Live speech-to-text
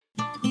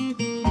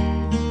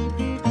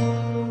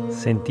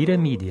Sentire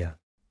Media.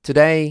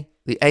 Today,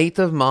 the 8th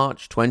of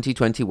March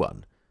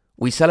 2021,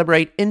 we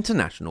celebrate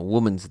International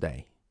Women's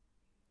Day.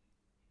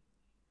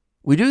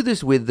 We do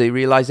this with the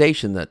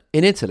realization that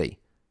in Italy,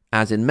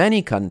 as in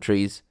many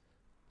countries,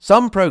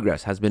 some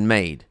progress has been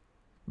made,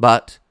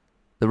 but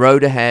the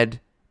road ahead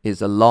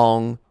is a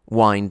long,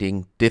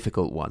 winding,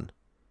 difficult one,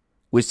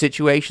 with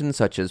situations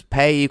such as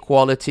pay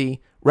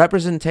equality,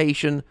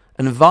 representation,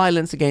 and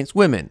violence against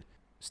women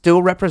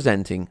still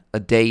representing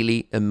a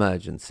daily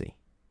emergency.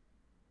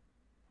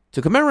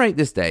 To commemorate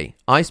this day,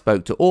 I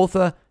spoke to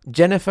author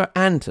Jennifer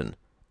Anton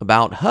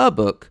about her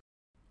book,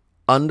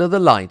 Under the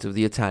Light of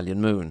the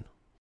Italian Moon,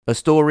 a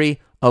story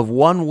of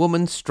one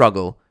woman's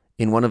struggle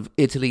in one of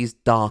Italy's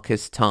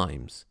darkest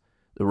times,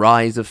 the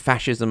rise of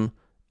fascism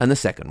and the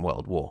Second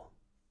World War.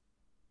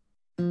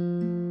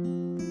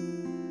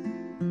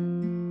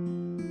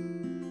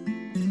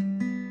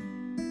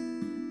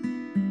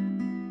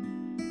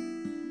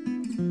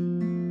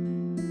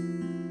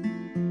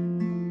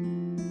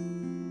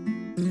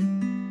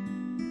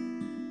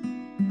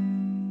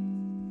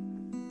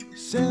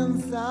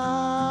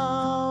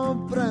 Senza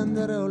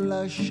prendere o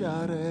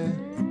lasciare,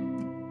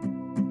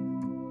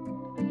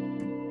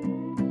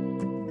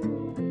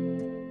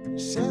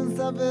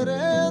 senza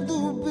avere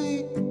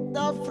dubbi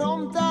da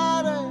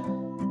affrontare,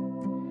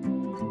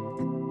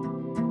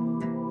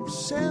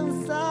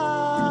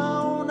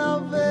 senza una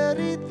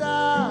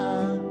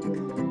verità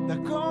da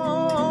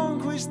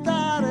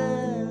conquistare.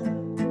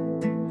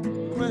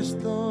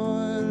 Questo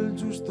è il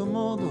giusto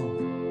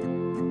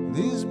modo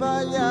di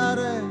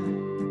sbagliare.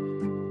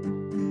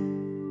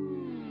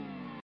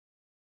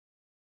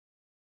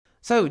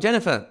 So,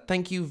 Jennifer,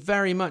 thank you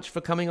very much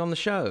for coming on the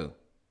show.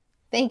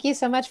 Thank you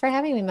so much for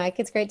having me, Mike.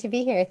 It's great to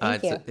be here.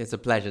 Thank you. It's a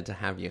pleasure to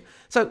have you.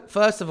 So,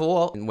 first of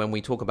all, when we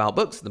talk about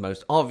books, the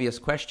most obvious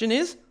question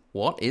is,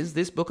 what is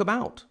this book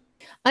about?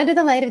 Under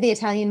the Light of the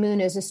Italian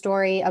Moon is a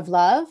story of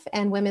love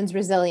and women's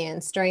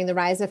resilience during the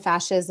rise of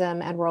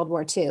fascism and World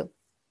War II.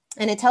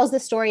 And it tells the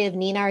story of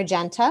Nina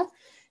Argenta.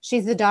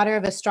 She's the daughter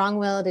of a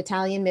strong-willed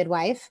Italian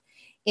midwife,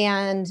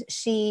 and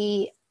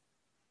she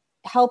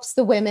helps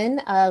the women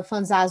of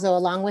Fonzaso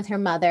along with her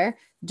mother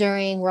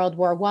during World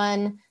War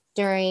I,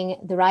 during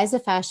the rise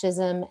of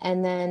fascism,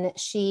 and then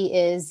she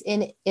is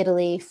in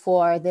Italy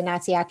for the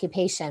Nazi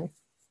occupation.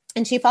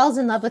 And she falls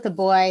in love with a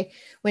boy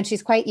when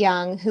she's quite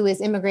young who is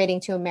immigrating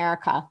to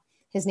America.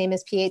 His name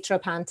is Pietro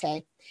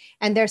Ponte.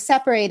 And they're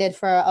separated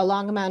for a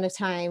long amount of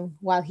time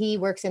while he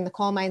works in the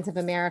coal mines of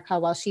America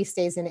while she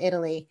stays in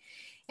Italy.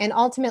 And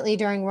ultimately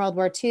during World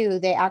War II,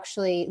 they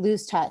actually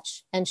lose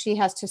touch, and she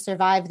has to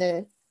survive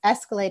the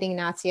escalating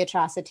Nazi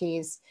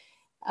atrocities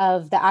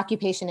of the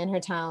occupation in her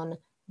town,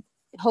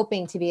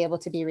 hoping to be able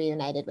to be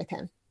reunited with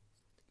him.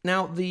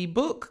 Now, the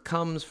book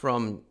comes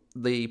from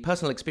the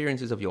personal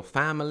experiences of your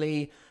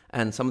family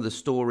and some of the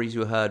stories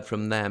you heard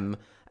from them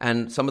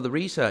and some of the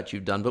research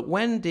you've done. But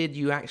when did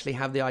you actually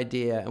have the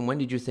idea, and when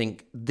did you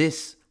think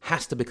this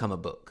has to become a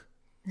book?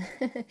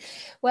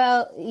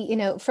 Well,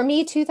 for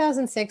me,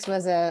 2006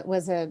 was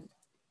a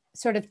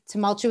sort of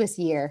tumultuous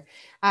year.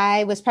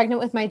 I was pregnant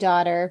with my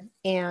daughter,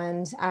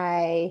 and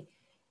I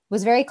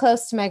was very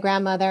close to my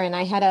grandmother, and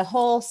I had a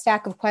whole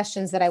stack of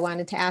questions that I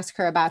wanted to ask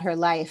her about her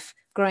life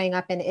growing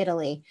up in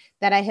Italy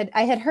that I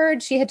had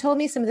heard. She had told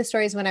me some of the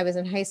stories when I was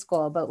in high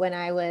school, but when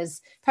I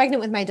was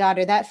pregnant with my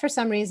daughter, that for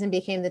some reason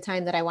became the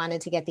time that I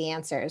wanted to get the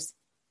answers.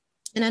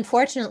 And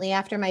unfortunately,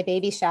 after my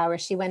baby shower,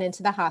 she went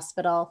into the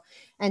hospital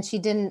and she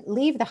didn't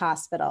leave the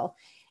hospital.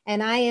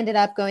 And I ended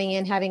up going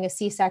in, having a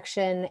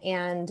C-section,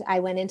 and I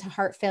went into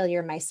heart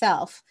failure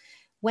myself.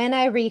 When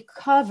I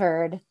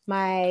recovered,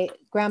 my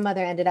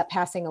grandmother ended up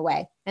passing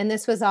away. And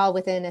this was all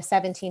within a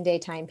 17-day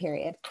time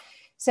period.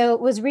 So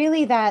it was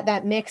really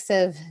that mix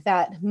of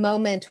that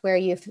moment where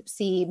you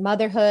see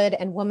motherhood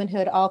and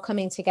womanhood all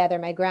coming together.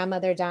 My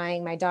grandmother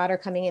dying, my daughter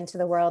coming into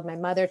the world, my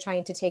mother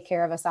trying to take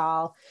care of us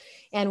all.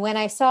 And when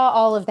I saw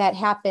all of that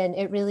happen,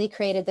 it really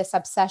created this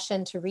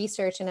obsession to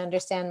research and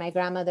understand my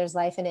grandmother's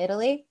life in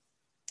Italy.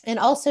 And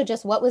also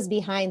just what was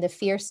behind the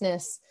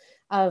fierceness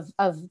of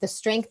the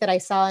strength that I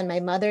saw in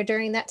my mother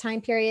during that time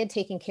period,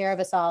 taking care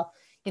of us all.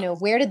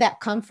 Where did that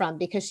come from?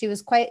 Because she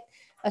was quite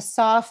a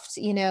soft,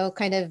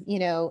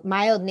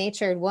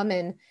 mild-natured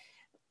woman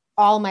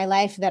all my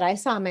life that I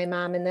saw my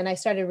mom. And then I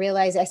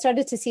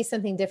started to see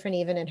something different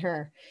even in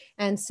her.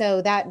 And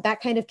so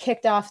that kind of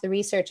kicked off the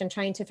research and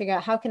trying to figure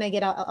out how can I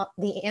get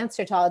the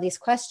answer to all of these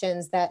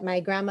questions that my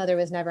grandmother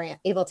was never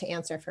able to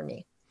answer for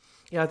me.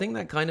 Yeah, I think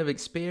that kind of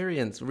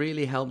experience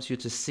really helps you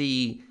to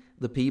see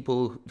the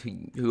people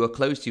who are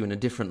close to you in a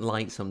different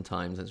light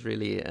sometimes. It's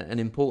really an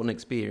important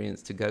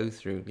experience to go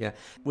through. Yeah.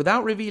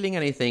 Without revealing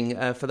anything,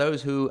 for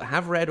those who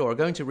have read or are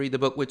going to read the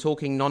book, we're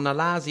talking Nonna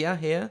Lasia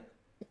here.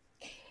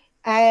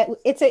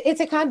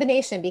 It's a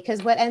combination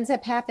because what ends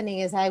up happening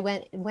is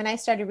when I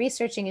started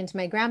researching into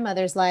my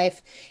grandmother's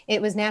life,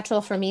 it was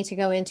natural for me to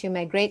go into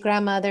my great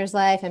grandmother's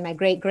life and my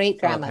great great Okay.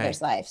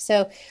 grandmother's life.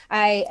 So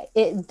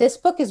this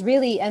book is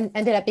really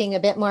ended up being a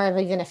bit more of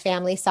even a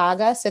family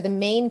saga. So the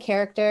main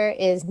character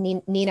is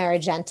Nina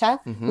Argenta,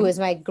 who Hmm. is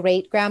my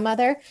great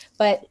grandmother,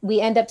 but we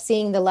end up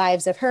seeing the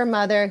lives of her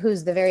mother,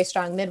 who's the very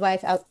strong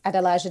midwife,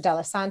 Adelaja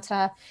della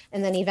Santa,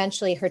 and then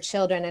eventually her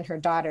children and her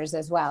daughters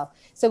as well.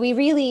 So we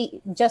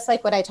really, just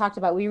like what I talked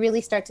about, we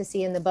really start to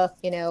see in the book,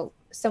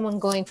 someone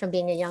going from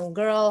being a young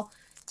girl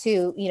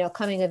to,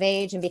 coming of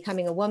age and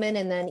becoming a woman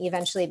and then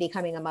eventually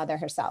becoming a mother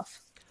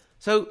herself.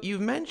 So you've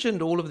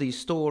mentioned all of these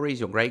stories,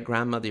 your great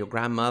grandmother, your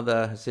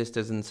grandmother, her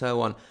sisters, and so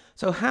on.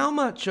 So how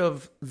much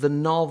of the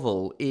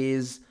novel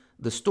is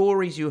the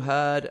stories you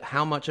heard?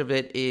 How much of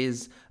it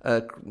is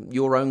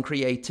your own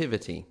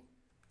creativity?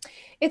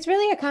 It's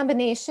really a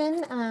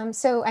combination.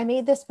 So I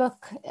made this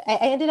book. I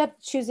ended up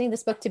choosing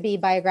this book to be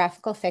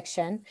biographical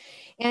fiction,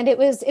 and it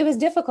was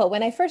difficult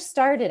when I first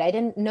started. I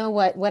didn't know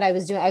what I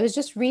was doing. I was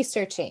just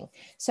researching.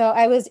 So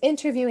I was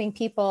interviewing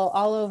people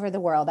all over the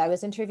world. I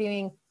was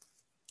interviewing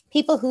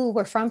people who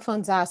were from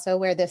Fonzaso,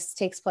 where this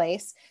takes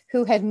place,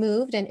 who had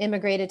moved and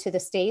immigrated to the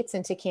States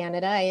and to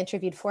Canada. I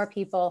interviewed 4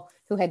 people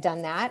who had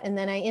done that, and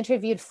then I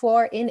interviewed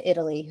 4 in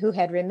Italy who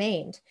had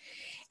remained.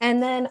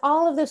 And then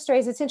all of those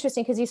stories, it's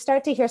interesting because you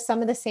start to hear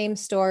some of the same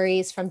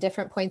stories from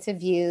different points of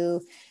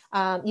view.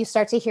 You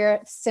start to hear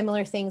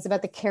similar things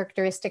about the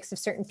characteristics of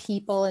certain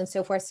people and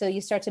so forth. So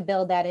you start to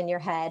build that in your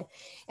head.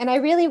 And I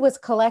really was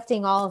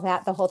collecting all of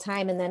that the whole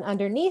time. And then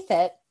underneath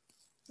it,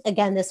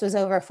 again, this was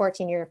over a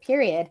 14-year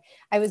period,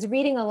 I was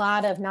reading a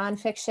lot of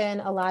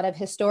nonfiction, a lot of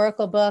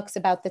historical books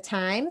about the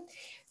time,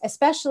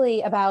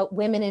 especially about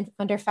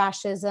under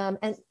fascism,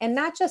 and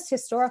not just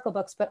historical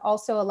books, but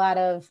also a lot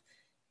of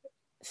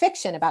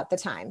fiction about the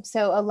time.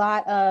 So a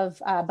lot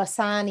of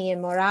Bassani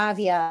and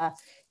Moravia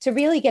to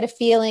really get a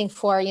feeling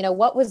for,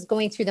 what was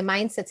going through the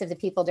mindsets of the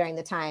people during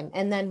the time.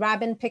 And then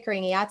Robin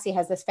Pickering Iazzi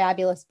has this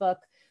fabulous book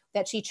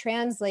that she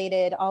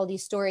translated all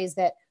these stories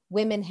that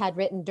women had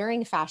written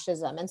during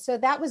fascism. And so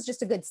that was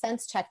just a good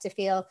sense check to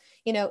feel,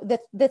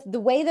 the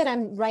way that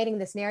I'm writing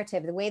this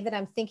narrative, the way that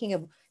I'm thinking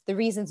of the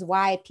reasons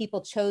why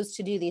people chose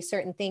to do these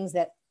certain things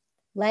that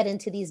led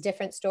into these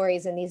different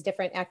stories and these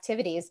different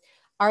activities.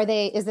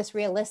 Is this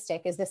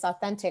realistic? Is this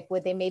authentic?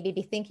 Would they maybe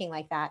be thinking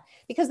like that?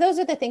 Because those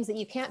are the things that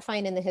you can't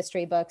find in the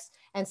history books.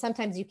 And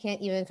sometimes you can't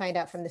even find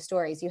out from the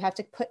stories. You have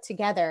to put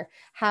together,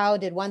 how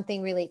did one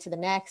thing relate to the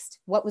next?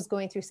 What was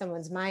going through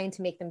someone's mind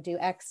to make them do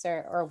X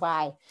or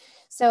Y?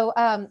 So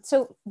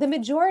the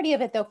majority of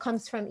it, though,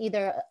 comes from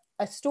either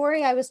a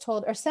story I was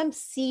told or some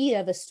seed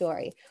of a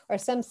story or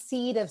some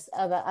seed of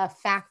a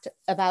fact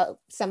about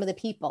some of the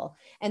people,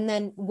 and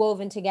then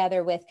woven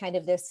together with kind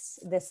of this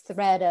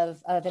thread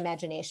of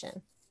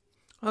imagination.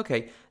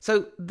 Okay,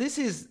 so this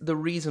is the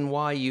reason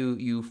why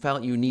you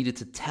felt you needed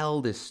to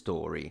tell this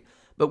story.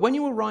 But when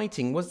you were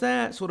writing, was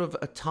there sort of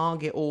a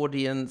target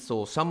audience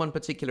or someone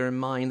particular in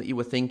mind that you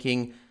were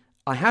thinking,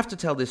 I have to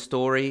tell this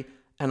story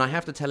and I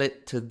have to tell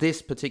it to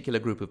this particular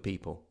group of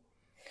people?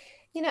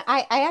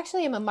 I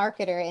actually am a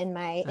marketer in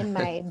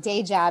my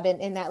day job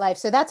in that life.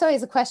 So that's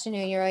always a question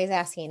you're always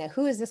asking,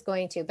 who is this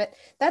going to? But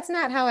that's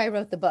not how I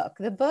wrote the book.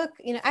 The book,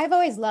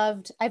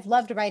 I've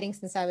loved writing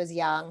since I was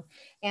young,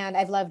 and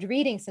I've loved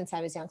reading since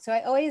I was young. So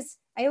I always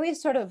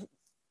sort of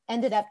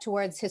ended up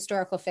towards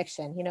historical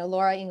fiction,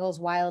 Laura Ingalls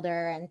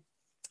Wilder, and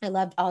I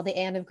loved all the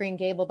Anne of Green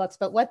Gable books,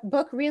 but what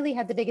book really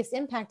had the biggest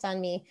impact on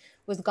me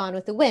was Gone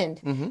with the Wind,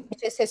 Hmm.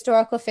 which is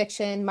historical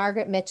fiction,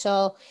 Margaret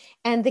Mitchell.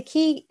 And the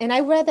key, and I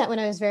read that when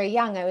I was very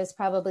young. I was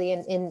probably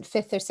in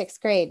fifth or sixth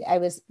grade. I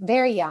was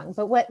very young.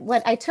 But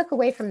what I took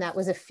away from that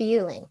was a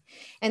feeling.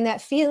 And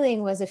that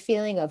feeling was a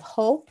feeling of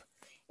hope.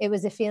 It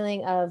was a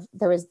feeling of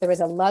there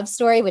was a love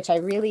story, which I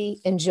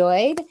really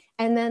enjoyed.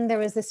 And then there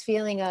was this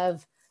feeling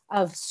of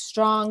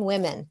strong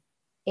women.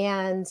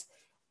 And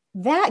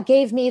that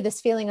gave me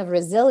this feeling of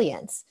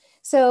resilience.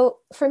 So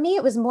for me,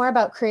 it was more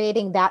about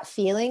creating that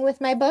feeling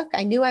with my book.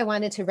 I knew I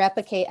wanted to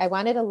replicate, I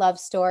wanted a love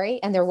story,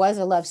 and there was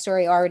a love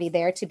story already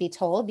there to be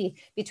told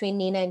between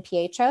Nina and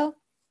Pietro.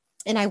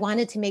 And I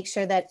wanted to make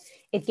sure that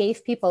it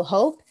gave people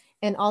hope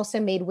and also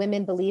made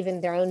women believe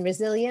in their own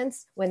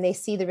resilience when they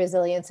see the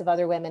resilience of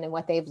other women and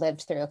what they've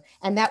lived through.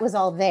 And that was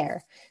all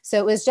there. So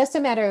it was just a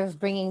matter of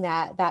bringing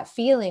that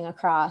feeling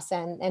across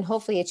and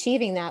hopefully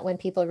achieving that when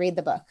people read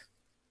the book.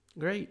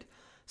 Great.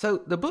 So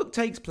the book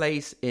takes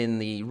place in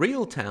the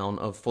real town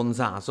of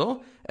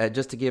Fonzaso.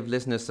 Just to give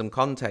listeners some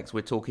context,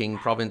 we're talking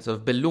province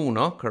of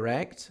Belluno,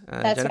 correct,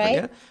 That's Jennifer? right.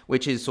 Yeah,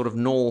 which is sort of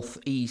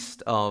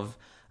northeast of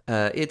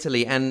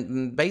Italy,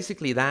 and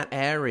basically that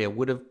area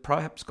would have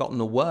perhaps gotten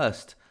the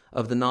worst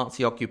of the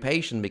Nazi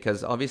occupation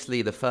because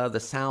obviously the further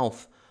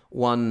south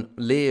one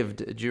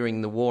lived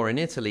during the war in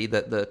Italy,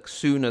 that the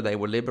sooner they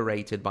were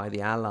liberated by the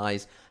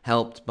Allies,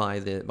 helped by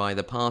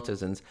the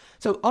partisans.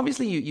 So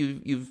obviously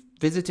you've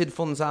visited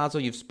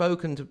Fonzaso, you've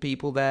spoken to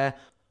people there.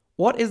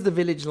 What is the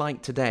village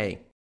like today?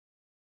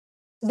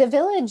 The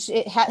village,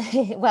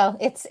 well,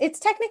 it's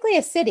technically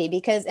a city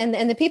because,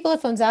 and the people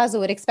of Fonzaza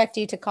would expect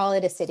you to call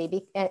it a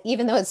city,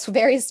 even though it's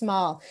very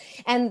small.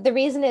 And the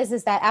reason is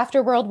that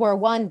after World War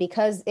One,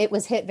 because it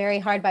was hit very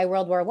hard by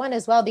World War One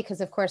as well, because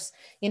of course,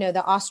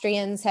 the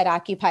Austrians had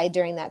occupied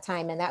during that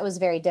time, and that was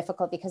very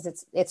difficult because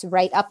it's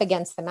right up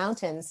against the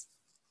mountains.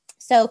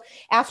 So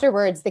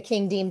afterwards, the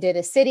king deemed it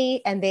a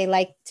city, and they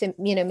like to,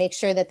 make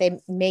sure that they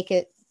make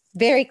it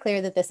very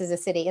clear that this is a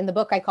city. In the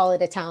book, I call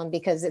it a town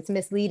because it's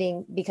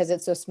misleading because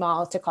it's so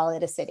small to call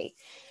it a city.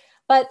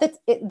 But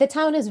the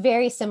town is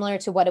very similar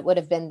to what it would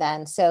have been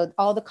then. So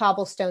all the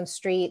cobblestone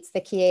streets,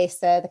 the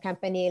Chiesa, the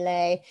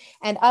Campanile,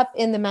 and up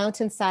in the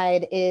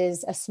mountainside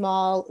is a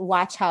small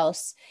watch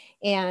house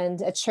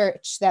and a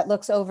church that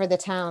looks over the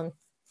town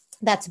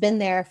that's been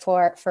there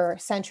for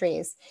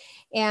centuries.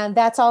 And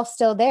that's all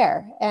still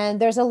there.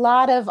 And there's a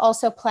lot of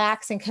also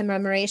plaques and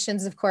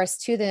commemorations, of course,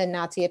 to the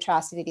Nazi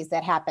atrocities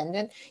that happened.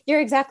 And you're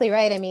exactly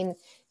right. I mean,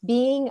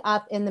 being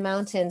up in the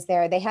mountains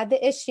there, they had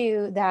the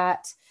issue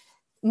that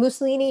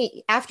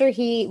Mussolini, after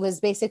he was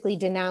basically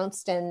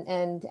denounced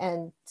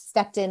and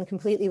stepped in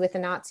completely with the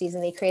Nazis,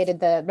 and they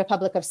created the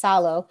Republic of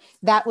Salo,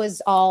 that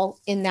was all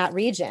in that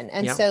region.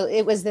 And so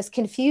it was this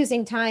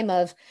confusing time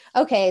of,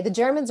 okay, the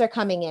Germans are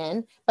coming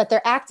in, but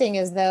they're acting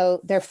as though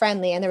they're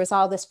friendly. And there was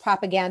all this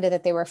propaganda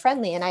that they were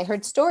friendly. And I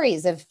heard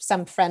stories of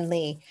some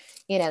friendly,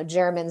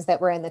 Germans that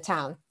were in the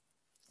town.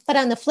 But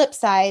on the flip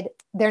side,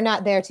 they're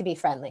not there to be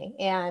friendly.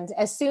 And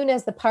as soon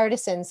as the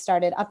partisans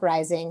started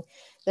uprising,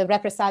 the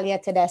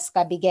represalia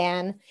tedesca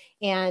began,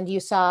 and you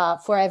saw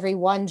for every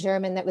one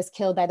German that was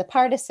killed by the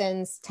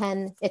partisans,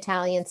 10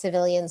 Italian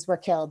civilians were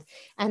killed.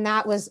 And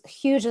that was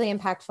hugely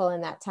impactful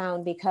in that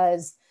town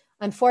because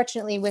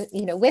unfortunately,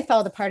 with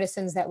all the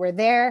partisans that were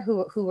there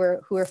who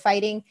were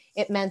fighting,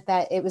 it meant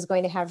that it was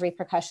going to have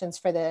repercussions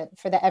for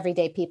the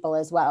everyday people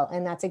as well.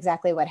 And that's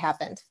exactly what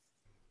happened.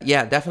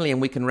 Yeah, definitely.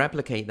 And we can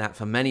replicate that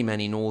for many,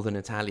 many northern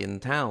Italian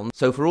towns.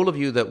 So for all of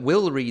you that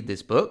will read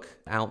this book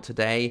out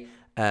today,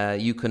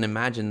 you can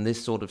imagine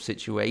this sort of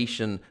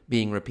situation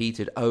being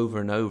repeated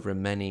over and over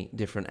in many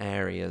different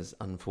areas,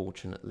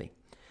 unfortunately.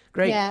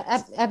 Great.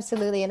 Yeah,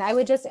 absolutely. And I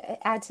would just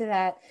add to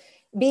that,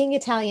 being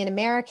Italian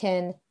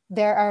American,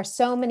 there are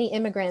so many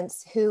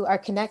immigrants who are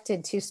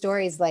connected to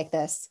stories like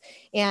this.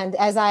 And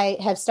as I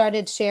have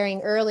started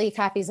sharing early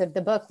copies of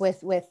the book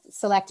with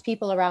select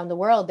people around the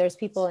world, there's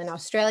people in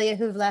Australia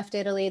who've left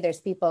Italy,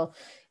 there's people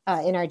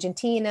in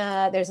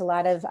Argentina, there's a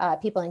lot of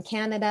people in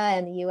Canada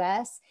and the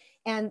US.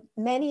 And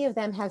many of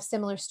them have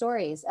similar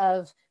stories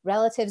of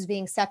relatives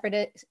being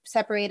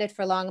separated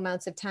for long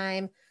amounts of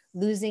time,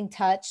 losing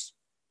touch,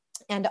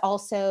 and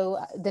also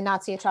the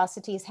Nazi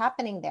atrocities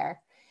happening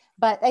there.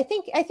 But I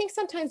think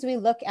sometimes we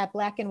look at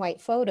black and white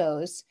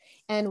photos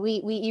and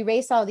we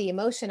erase all the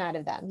emotion out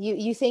of them.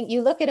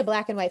 You look at a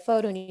black and white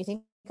photo and you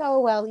think, oh,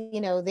 well,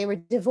 they were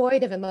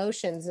devoid of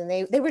emotions and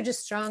they were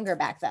just stronger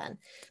back then.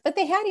 But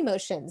they had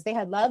emotions. They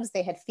had loves,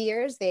 they had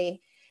fears,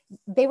 they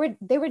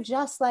were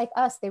just like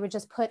us. They were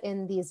just put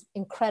in these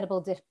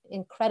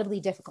incredibly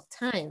difficult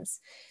times.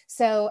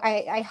 So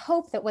I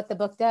hope that what the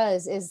book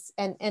does is,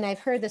 and I've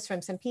heard this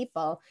from some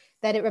people,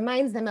 that it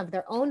reminds them of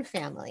their own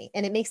family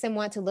and it makes them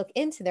want to look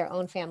into their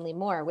own family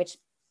more, which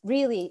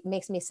really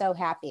makes me so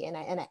happy. And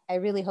I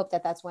really hope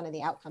that that's one of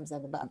the outcomes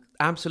of the book.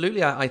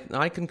 Absolutely.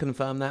 I can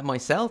confirm that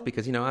myself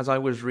because, as I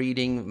was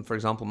reading, for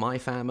example, my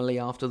family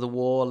after the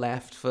war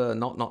left for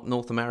not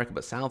North America,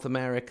 but South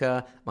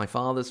America, my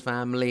father's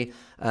family.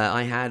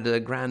 I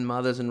had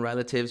grandmothers and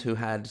relatives who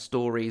had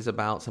stories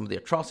about some of the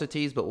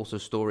atrocities, but also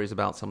stories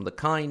about some of the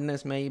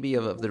kindness maybe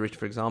of the rich.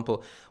 For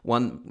example,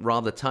 one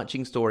rather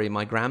touching story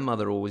my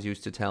grandmother always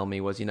used to tell me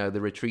was, the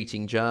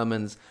retreating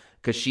Germans,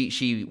 because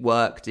she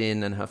worked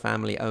in and her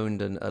family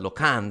owned a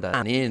locanda,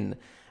 an inn,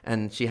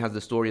 and she has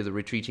the story of the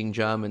retreating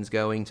Germans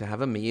going to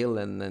have a meal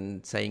and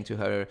then saying to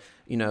her,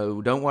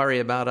 don't worry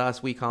about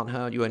us, we can't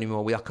hurt you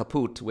anymore, we are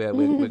kaput, we're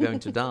going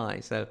to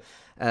die. So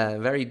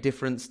very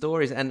different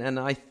stories, and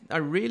I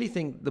really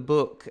think the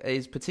book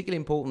is particularly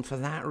important for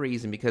that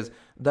reason, because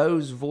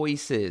those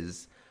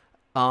voices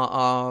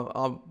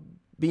are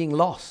being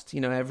lost.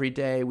 Every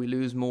day we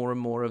lose more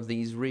and more of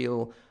these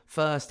real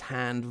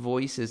first-hand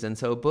voices, and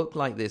so a book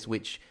like this,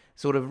 which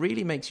sort of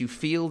really makes you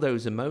feel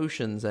those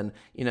emotions, and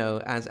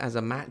as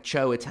a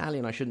macho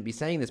Italian, I shouldn't be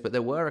saying this, but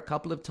there were a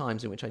couple of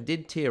times in which I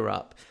did tear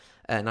up,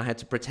 and I had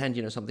to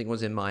pretend something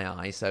was in my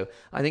eye. So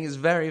I think it's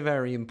very,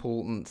 very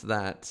important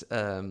that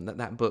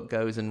that book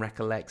goes and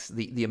recollects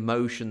the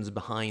emotions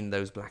behind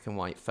those black and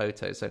white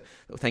photos. So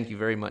thank you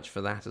very much for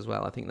that as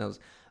well. I think that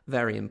was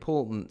very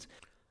important.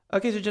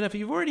 Okay, so Jennifer,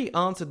 you've already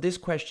answered this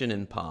question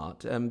in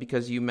part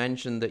because you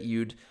mentioned that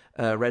you'd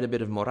read a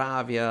bit of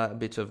Moravia, a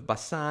bit of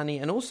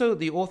Bassani, and also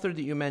the author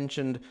that you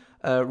mentioned,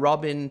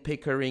 Robin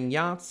Pickering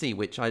Yazzi,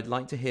 which I'd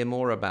like to hear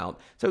more about.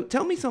 So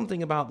tell me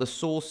something about the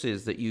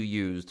sources that you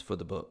used for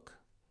the book.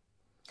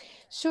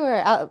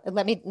 Sure.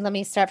 Let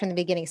me start from the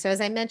beginning. So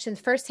as I mentioned,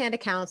 firsthand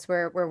accounts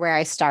were where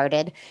I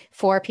started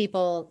for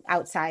people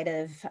outside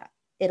of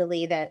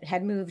Italy that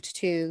had moved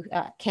to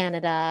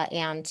Canada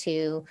and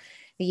to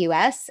the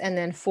US, and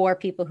then 4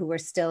 people who were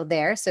still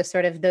there. So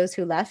sort of those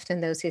who left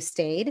and those who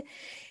stayed.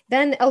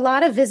 Then a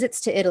lot of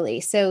visits to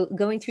Italy. So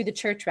going through the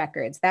church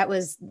records, that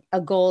was a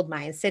gold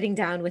mine, sitting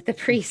down with the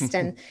priest.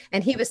 And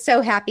he was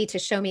so happy to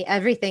show me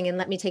everything and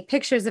let me take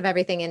pictures of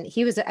everything. And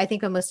he was, I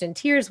think, almost in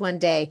tears one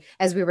day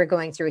as we were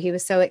going through. He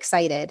was so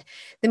excited.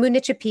 The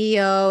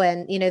Municipio,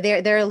 and,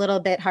 they're a little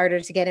bit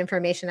harder to get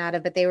information out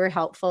of, but they were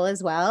helpful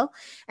as well.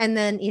 And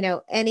then,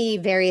 any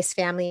various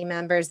family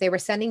members, they were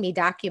sending me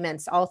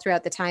documents all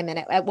throughout the time. And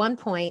at one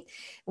point,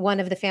 one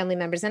of the family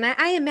members, and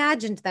I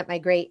imagined that my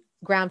great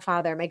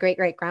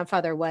great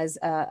grandfather was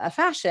a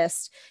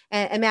fascist,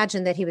 and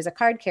imagined that he was a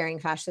card carrying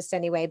fascist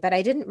anyway. But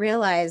I didn't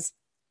realize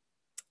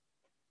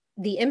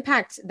the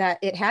impact that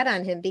it had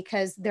on him,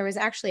 because there was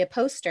actually a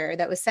poster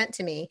that was sent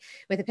to me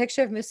with a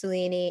picture of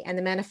Mussolini and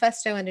the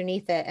manifesto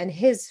underneath it. And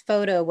his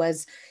photo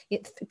was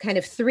kind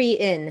of 3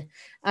 in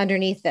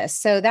underneath this.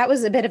 So that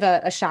was a bit of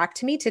a shock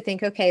to me to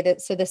think, okay,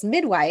 so this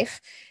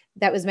midwife,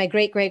 that was my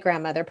great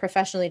grandmother,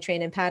 professionally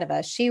trained in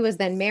Padua, she was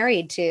then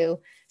married to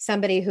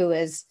somebody who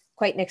was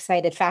quite an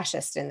excited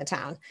fascist in the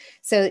town.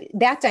 So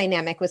that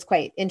dynamic was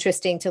quite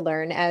interesting to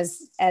learn as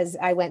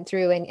I went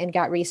through and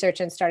got research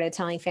and started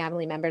telling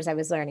family members I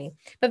was learning.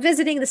 But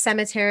visiting the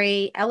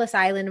cemetery, Ellis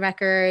Island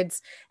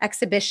records,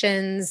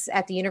 exhibitions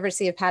at the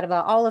University of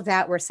Padua, all of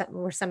that were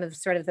some of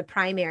sort of the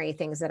primary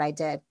things that I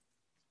did.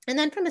 And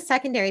then from a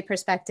secondary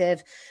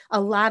perspective, a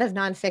lot of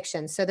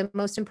nonfiction. So the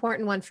most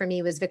important one for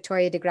me was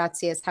Victoria de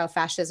Grazia's How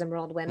Fascism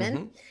Ruled Women.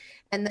 Mm-hmm.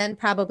 And then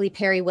probably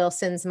Perry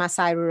Wilson's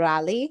Masai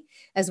Rurali,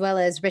 as well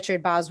as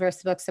Richard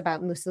Bosworth's books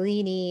about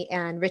Mussolini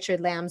and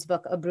Richard Lamb's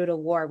book, A Brutal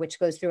War, which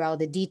goes through all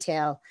the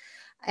detail.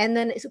 And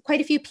then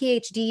quite a few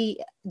PhD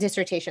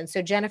dissertations.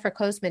 So Jennifer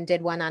Kosman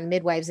did one on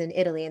midwives in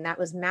Italy, and that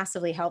was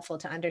massively helpful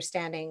to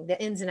understanding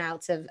the ins and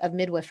outs of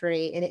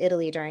midwifery in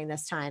Italy during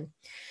this time.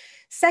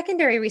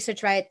 Secondary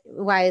research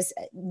wise,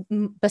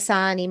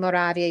 Bassani,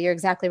 Moravia, you're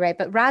exactly right.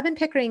 But Robin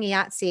Pickering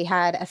Iazzi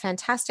had a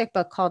fantastic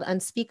book called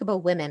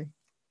Unspeakable Women,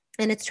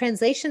 and it's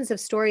translations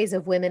of stories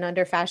of women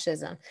under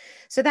fascism.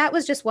 So that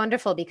was just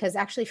wonderful, because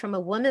actually from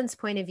a woman's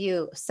point of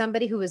view,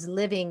 somebody who was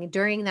living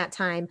during that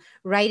time,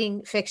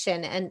 writing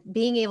fiction and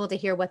being able to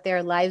hear what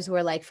their lives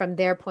were like from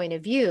their point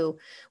of view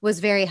was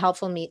very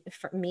helpful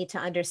for me to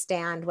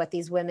understand what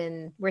these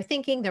women were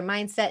thinking, their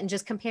mindset, and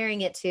just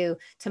comparing it to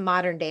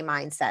modern day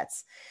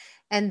mindsets.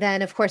 And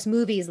then, of course,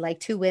 movies like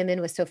Two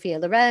Women with Sophia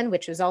Loren,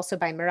 which was also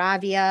by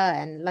Moravia,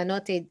 and La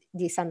Notte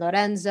di San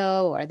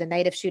Lorenzo, or The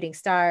Night of Shooting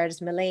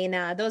Stars,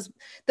 Milena,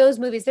 those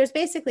movies. There's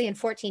basically, in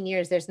 14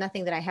 years, there's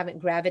nothing that I haven't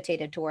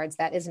gravitated towards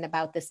that isn't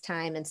about this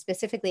time, and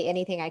specifically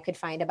anything I could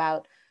find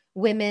about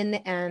women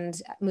and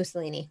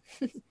Mussolini.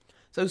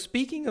 So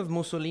speaking of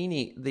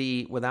Mussolini,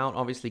 without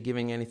obviously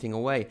giving anything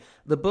away,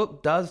 the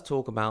book does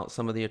talk about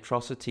some of the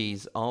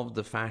atrocities of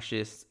the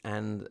fascists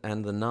and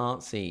the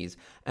Nazis.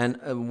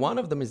 And one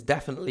of them is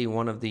definitely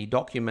one of the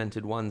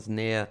documented ones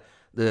near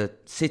the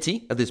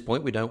city. At this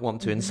point, we don't want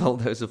to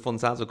insult those of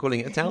Fonzaso calling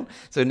it a town.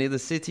 So near the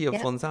city of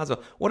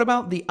Fonzaso. What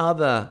about the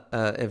other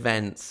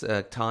events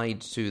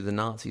tied to the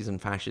Nazis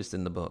and fascists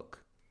in the book?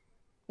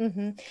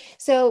 Mm-hmm.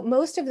 So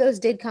most of those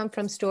did come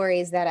from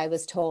stories that I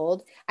was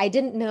told. I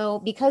didn't know,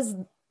 because,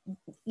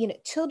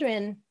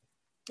 children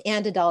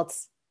and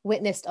adults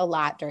witnessed a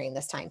lot during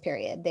this time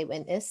period. They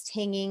witnessed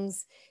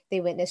hangings, they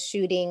witnessed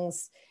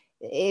shootings.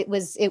 It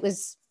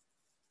was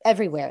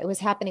everywhere. It was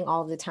happening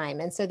all the time.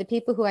 And so the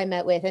people who I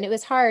met with, and it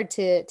was hard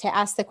to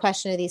ask the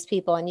question of these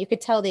people, and you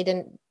could tell they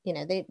didn't,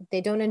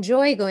 they don't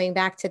enjoy going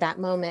back to that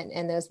moment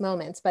and those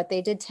moments, but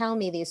they did tell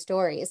me these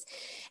stories.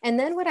 And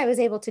then what I was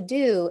able to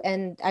do,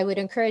 and I would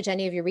encourage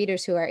any of your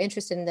readers who are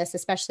interested in this,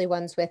 especially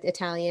ones with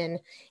Italian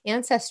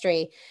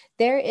ancestry,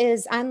 there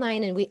is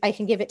online, and I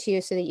can give it to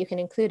you so that you can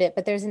include it,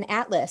 but there's an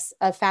atlas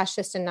of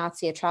fascist and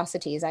Nazi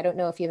atrocities. I don't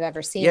know if you've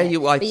ever seen it.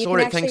 Yeah, I saw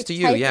it thanks to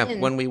you. Yeah,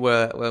 when we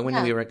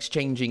were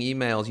exchanging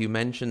emails, you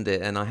mentioned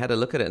it, and I had a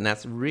look at it, and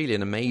that's really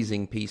an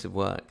amazing piece of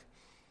work.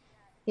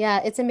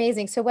 Yeah, it's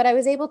amazing. So what I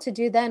was able to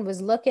do then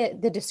was look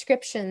at the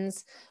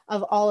descriptions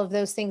of all of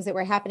those things that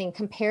were happening,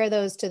 compare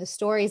those to the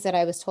stories that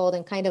I was told,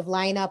 and kind of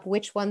line up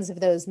which ones of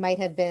those might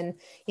have been,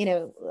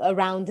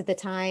 around the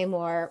time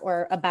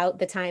or about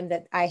the time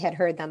that I had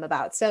heard them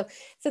about. So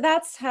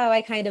that's how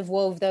I kind of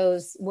wove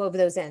those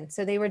in.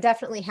 So they were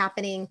definitely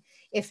happening,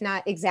 if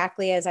not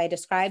exactly as I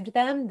described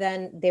them,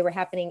 then they were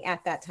happening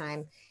at that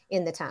time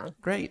in the town.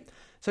 Great.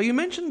 So you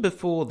mentioned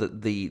before that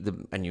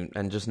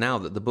and just now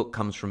that the book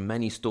comes from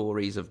many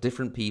stories of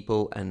different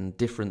people and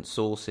different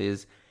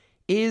sources.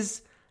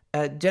 Is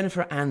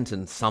Jennifer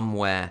Anton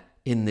somewhere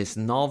in this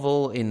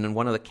novel, in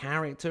one of the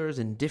characters,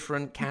 in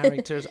different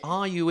characters?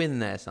 Are you in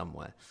there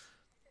somewhere?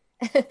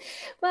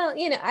 Well,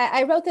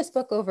 I wrote this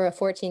book over a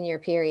 14-year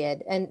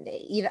period, and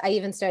I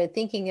even started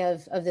thinking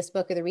of this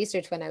book or the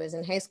research when I was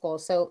in high school.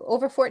 So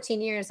over 14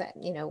 years,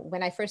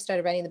 when I first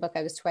started writing the book,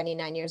 I was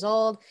 29 years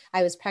old.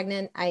 I was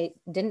pregnant. I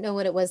didn't know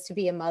what it was to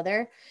be a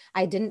mother.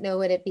 I didn't know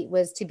what it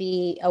was to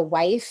be a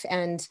wife.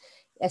 And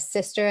a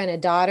sister and a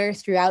daughter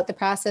throughout the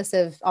process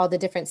of all the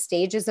different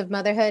stages of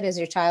motherhood as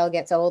your child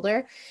gets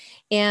older.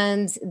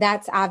 And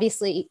that's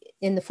obviously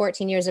in the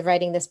 14 years of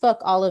writing this book,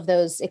 all of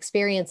those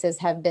experiences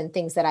have been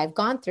things that I've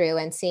gone through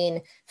and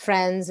seen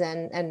friends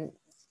and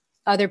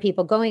other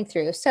people going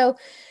through. So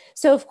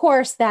of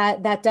course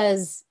that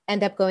does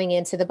end up going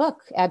into the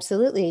book.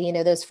 Absolutely. You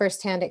know, those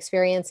firsthand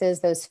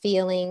experiences, those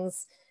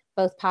feelings,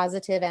 both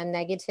positive and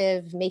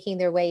negative, making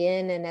their way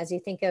in. And as you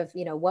think of,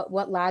 you know,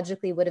 what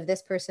logically would have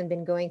this person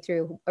been going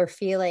through or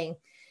feeling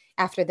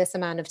after this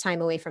amount of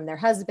time away from their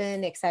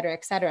husband, et cetera,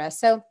 et cetera.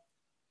 So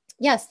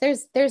yes,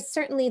 there's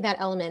certainly that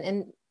element.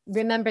 And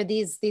remember,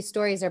 these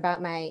stories are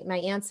about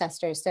my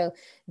ancestors. So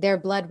their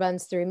blood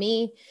runs through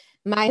me.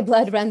 My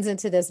blood runs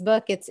into this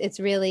book. It's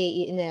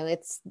really, you know,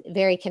 it's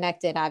very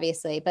connected,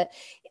 obviously. But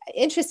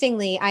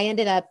interestingly, I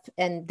ended up,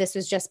 and this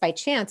was just by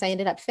chance, I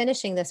ended up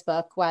finishing this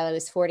book while I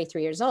was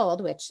 43 years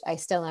old, which I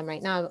still am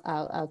right now.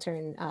 I'll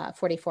turn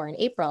 44 in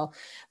April.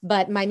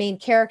 But my main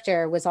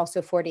character was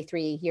also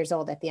 43 years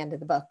old at the end of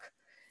the book.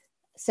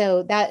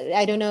 So that,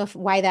 I don't know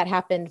why that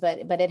happened,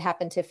 but it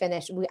happened to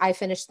finish. I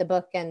finished the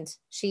book and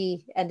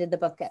she ended the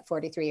book at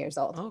 43 years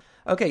old. Oh.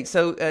 Okay,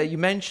 so you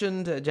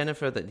mentioned,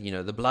 Jennifer, that, you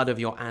know, the blood of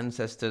your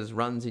ancestors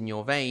runs in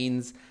your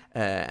veins,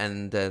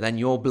 and then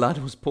your blood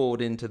was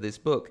poured into this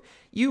book.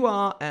 You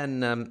are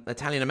an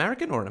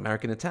Italian-American or an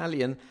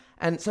American-Italian,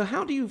 and so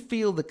how do you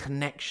feel the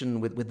connection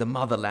with the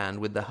motherland,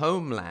 with the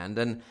homeland,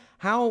 and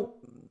how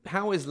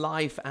is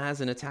life as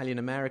an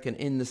Italian-American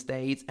in the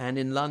States and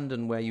in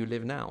London where you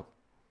live now?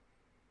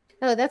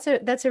 Oh, that's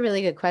a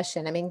really good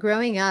question. I mean,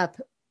 growing up,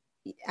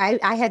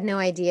 I had no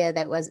idea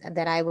that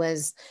I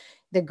was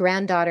the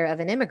granddaughter of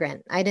an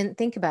immigrant. I didn't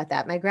think about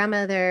that. My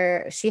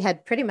grandmother, she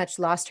had pretty much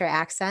lost her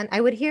accent.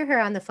 I would hear her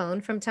on the phone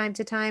from time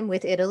to time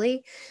with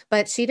Italy,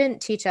 but she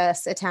didn't teach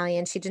us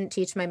Italian. She didn't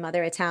teach my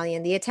mother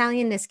Italian. The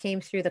Italianness came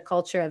through the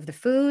culture of the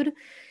food,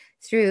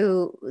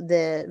 through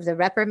the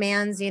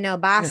reprimands, you know,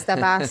 basta,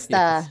 basta,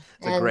 Yes,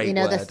 and, you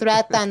know, word. the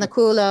threat on the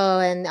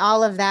culo and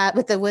all of that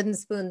with the wooden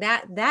spoon,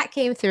 that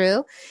came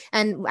through.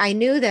 And I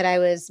knew that I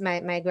was,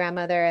 my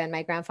grandmother and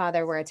my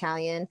grandfather were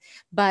Italian,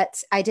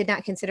 but I did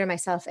not consider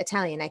myself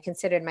Italian. I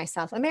considered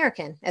myself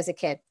American as a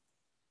kid.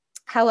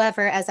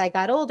 However, as I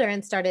got older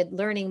and started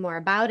learning more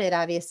about it,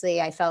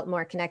 obviously I felt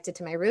more connected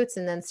to my roots.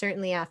 And then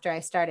certainly after I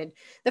started,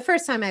 the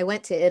first time I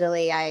went to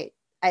Italy,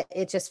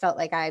 it just felt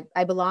like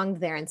I belonged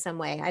there in some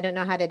way. I don't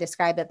know how to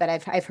describe it, but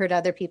I've heard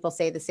other people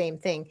say the same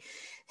thing,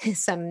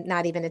 some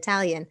not even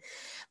Italian.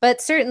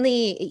 But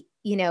certainly,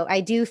 you know, I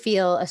do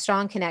feel a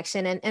strong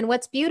connection. And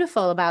what's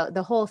beautiful about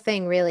the whole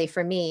thing really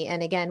for me,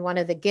 and again, one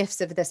of the gifts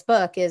of this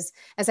book is,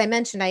 as I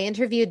mentioned, I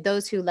interviewed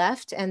those who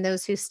left and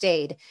those who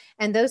stayed.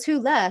 And those who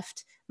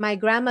left, my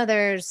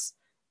grandmother's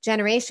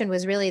generation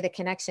was really the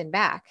connection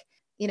back.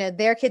 You know,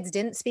 their kids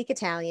didn't speak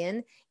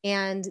Italian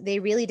and they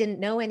really didn't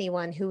know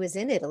anyone who was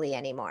in Italy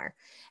anymore.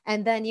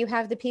 And then you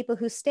have the people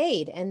who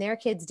stayed and their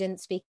kids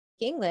didn't speak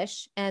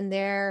English and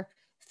their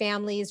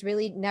families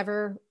really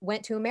never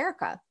went to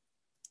America.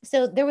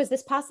 So there was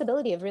this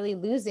possibility of really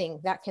losing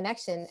that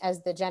connection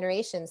as the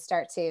generations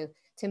start to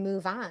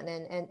move on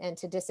and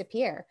to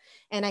disappear.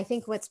 And I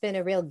think what's been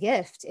a real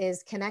gift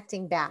is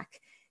connecting back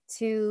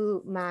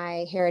to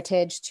my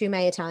heritage, to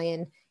my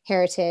Italian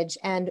heritage,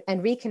 and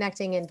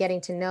reconnecting and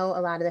getting to know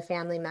a lot of the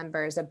family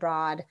members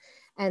abroad.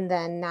 And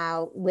then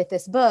now with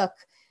this book,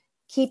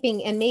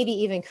 keeping and maybe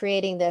even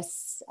creating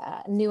this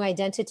new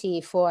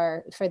identity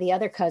for the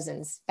other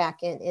cousins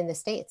back in the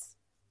States.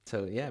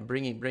 So yeah,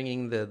 bringing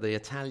the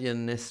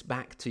Italianness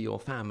back to your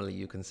family,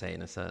 you can say,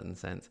 in a certain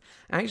sense.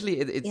 Actually,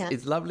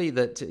 it's lovely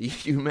that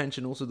you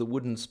mentioned also the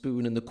wooden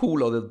spoon and the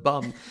culo, the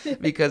bum,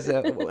 because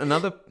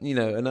another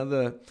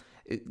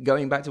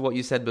going back to what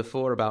you said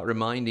before about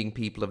reminding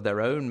people of their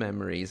own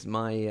memories,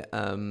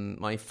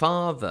 my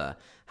father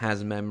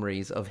has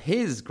memories of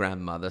his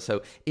grandmother.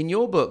 So in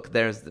your book,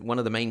 there's one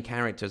of the main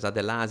characters,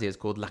 Adelasia, is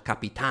called La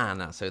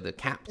Capitana, so the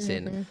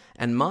captain. Mm-hmm.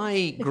 And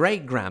my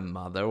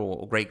great-grandmother,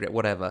 or great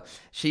whatever,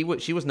 she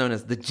was known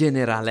as the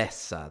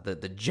Generalessa,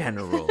 the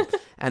general.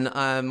 And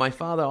my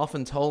father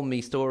often told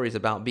me stories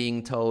about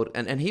being told,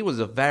 and he was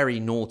a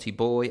very naughty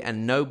boy,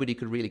 and nobody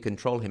could really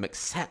control him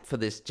except for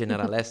this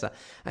Generalessa.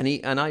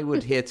 and I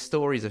would hear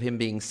stories of him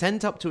being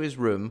sent up to his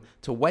room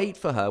to wait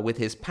for her with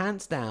his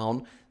pants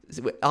down,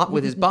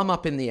 with his bum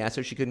up in the air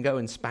so she can go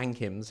and spank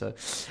him. So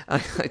I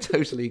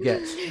totally get.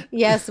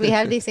 Yes, we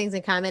have these things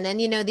in common. And,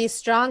 you know, these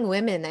strong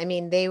women, I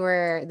mean, they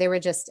were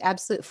just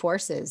absolute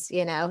forces,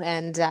 you know,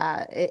 and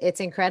it's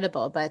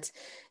incredible. But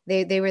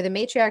they were the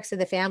matriarchs of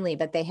the family,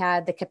 but they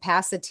had the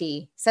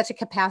capacity, such a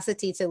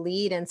capacity to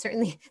lead, and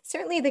certainly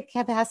the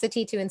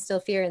capacity to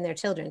instill fear in their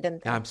children,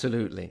 didn't they?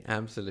 Absolutely.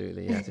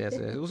 Yes.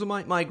 Also,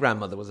 my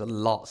grandmother was a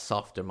lot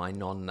softer, my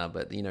nonna,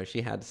 but, you know,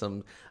 she had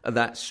some of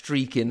that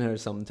streak in her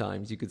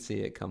sometimes. You could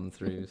see it come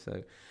through.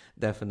 So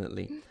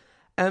definitely.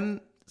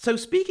 So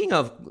speaking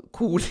of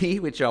culi,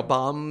 which are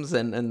bums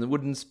and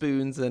wooden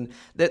spoons, and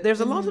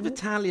there's a lot of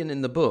Italian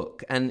in the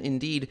book. And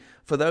indeed,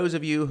 for those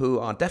of you who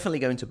are definitely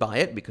going to buy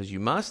it, because you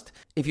must,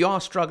 if you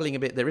are struggling a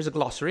bit, there is a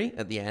glossary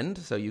at the end,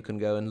 so you can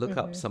go and look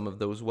up some of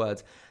those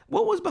words.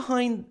 What was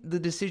behind the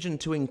decision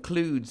to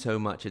include so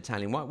much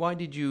Italian? Why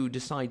did you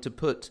decide to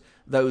put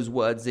those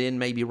words in,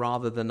 maybe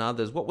rather than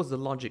others? What was the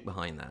logic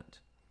behind that?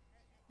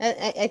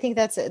 I think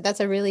that's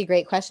a really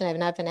great question. I've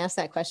not been asked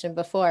that question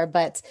before,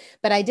 but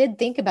I did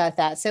think about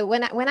that. So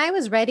when I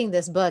was writing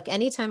this book,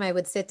 anytime I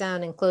would sit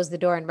down and close the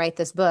door and write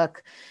this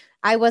book,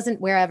 I wasn't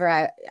wherever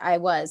I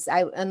was,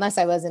 unless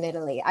I was in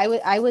Italy.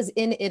 I was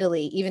in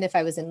Italy, even if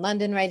I was in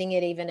London writing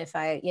it, even if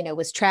I,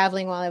 was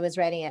traveling while I was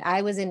writing it.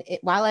 I was in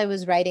it while I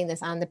was writing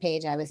this on the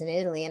page. I was in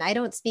Italy, and I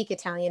don't speak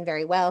Italian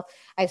very well.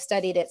 I've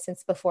studied it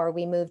since before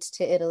we moved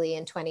to Italy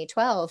in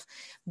 2012,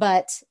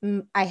 but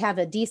I have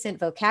a decent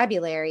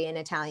vocabulary in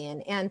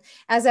Italian. And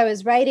as I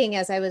was writing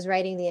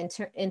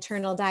the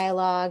internal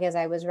dialogue, as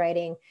I was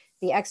writing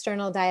the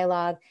external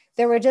dialogue,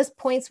 there were just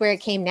points where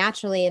it came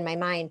naturally in my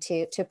mind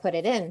to put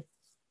it in.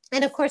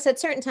 And of course, at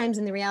certain times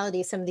in the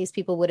reality, some of these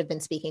people would have been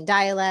speaking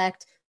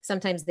dialect.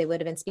 Sometimes they would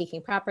have been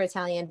speaking proper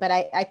Italian, but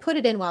I put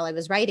it in while I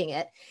was writing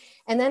it.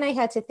 And then I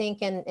had to think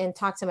and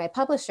talk to my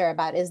publisher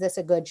about, is this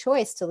a good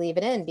choice to leave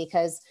it in?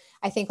 Because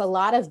I think a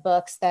lot of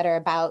books that are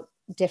about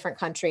different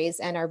countries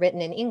and are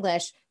written in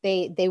English,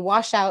 they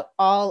wash out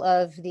all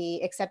of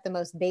except the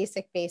most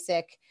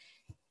basic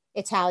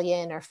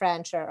Italian or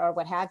French or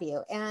what have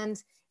you. And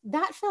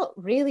that felt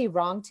really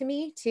wrong to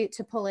me to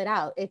pull it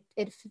out.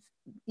 It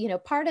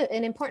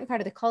an important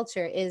part of the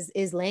culture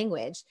is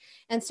language.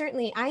 And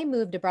certainly I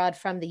moved abroad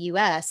from the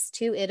US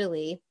to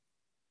Italy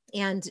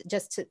and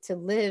just to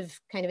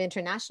live kind of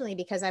internationally,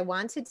 because I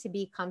wanted to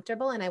be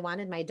comfortable and I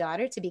wanted my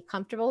daughter to be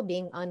comfortable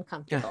being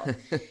uncomfortable.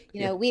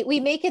 Yeah. We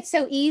make it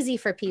so easy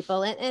for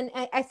people. And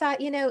I thought,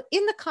 in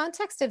the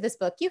context of this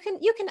book, you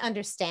can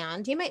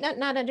understand, you might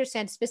not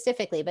understand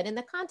specifically, but in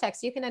the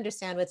context, you can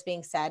understand what's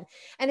being said.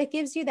 And it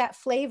gives you that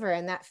flavor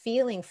and that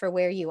feeling for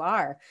where you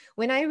are.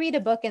 When I read a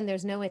book and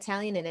there's no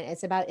Italian in it,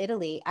 it's about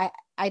Italy,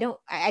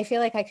 I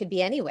feel like I could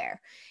be anywhere.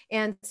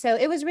 And so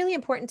it was really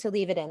important to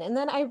leave it in. And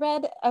then I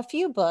read a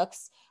few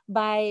books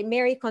by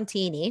Mary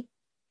Contini.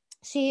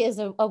 She is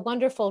a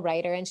wonderful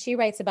writer, and she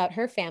writes about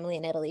her family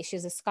in Italy.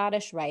 She's a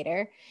Scottish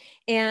writer,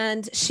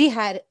 and she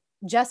had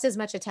just as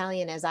much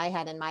Italian as I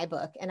had in my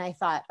book. And I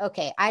thought,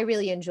 okay, I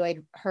really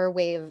enjoyed her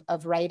way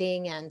of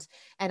writing, and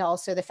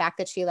also the fact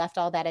that she left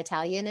all that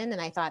Italian in. And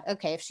I thought,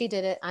 okay, if she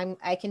did it,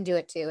 I can do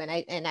it too.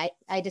 And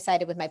I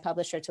decided with my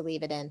publisher to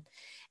leave it in.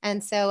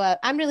 And so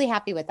I'm really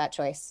happy with that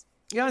choice.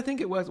 Yeah, I think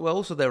it works. Well,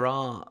 also there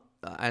are,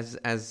 as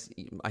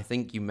I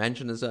think you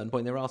mentioned at a certain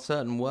point, there are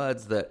certain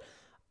words that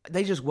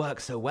they just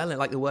work so well.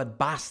 Like the word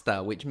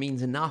basta, which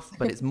means enough,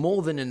 but it's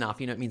more than enough.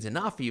 It means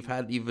enough.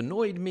 You've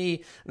annoyed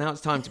me. Now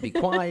it's time to be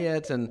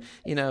quiet. And,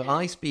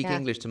 I speak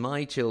English to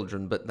my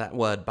children, but that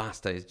word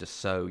basta is just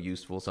so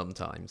useful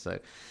sometimes. So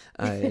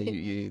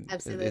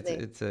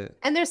absolutely.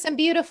 And there's some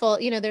beautiful,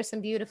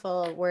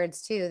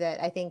 words too,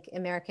 that I think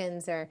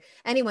Americans or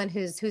anyone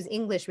who's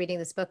English reading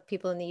this book,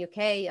 people in the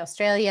UK,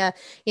 Australia,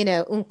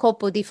 un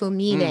colpo di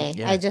fulmine.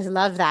 Yeah. I just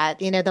love that,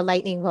 the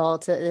lightning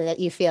bolt that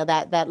you feel,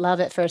 that love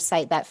at first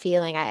sight, that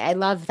feeling. I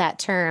love that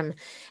term.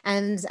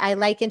 And I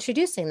like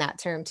introducing that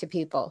term to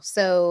people.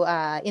 So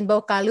in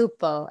bocca al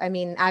lupo, I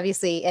mean,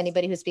 obviously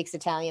anybody who speaks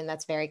Italian,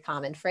 that's a very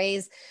common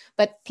phrase,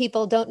 but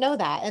people don't know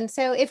that. And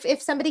so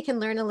if somebody can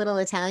learn a little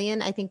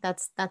Italian, I think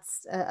that's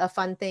a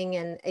fun thing,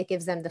 and it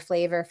gives them the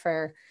flavor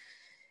for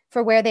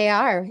where they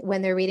are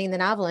when they're reading the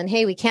novel. And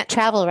hey, we can't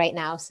travel right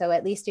now, so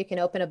at least you can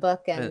open a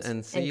book and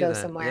go that.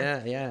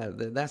 somewhere. Yeah,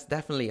 that's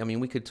definitely, I mean,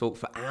 we could talk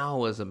for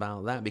hours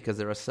about that, because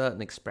there are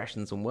certain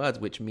expressions and words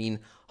which mean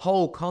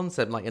whole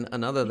concept. Like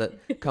another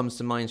that comes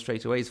to mind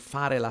straight away is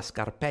fare la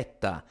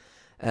scarpetta.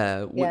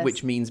 Yes.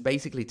 Which means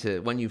basically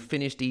when you've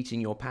finished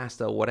eating your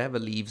pasta or whatever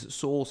leaves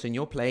sauce in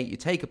your plate, you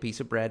take a piece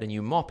of bread and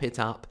you mop it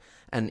up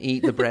and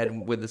eat the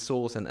bread with the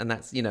sauce. And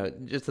that's,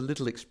 just a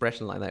little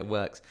expression like that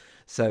works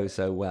so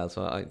well.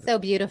 So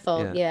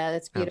beautiful. Yeah,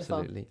 that's beautiful.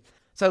 Absolutely.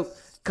 So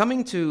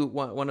coming to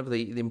one of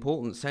the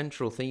important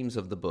central themes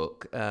of the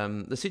book,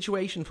 the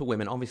situation for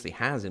women obviously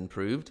has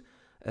improved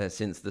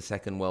since the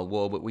Second World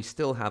War, but we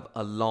still have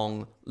a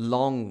long,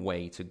 long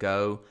way to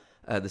go.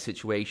 The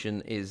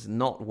situation is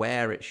not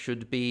where it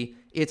should be.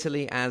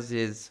 Italy, as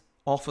is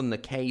often the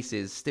case,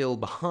 is still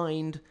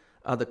behind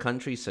other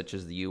countries such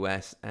as the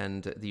US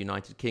and the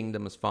United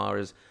Kingdom as far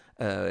as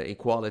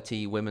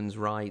equality, women's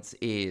rights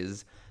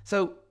is.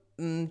 So,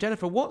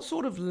 Jennifer, what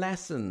sort of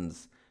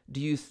lessons do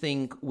you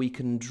think we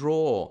can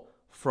draw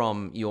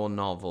from your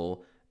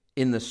novel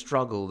in the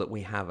struggle that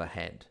we have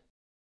ahead?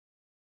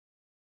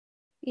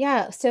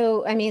 Yeah.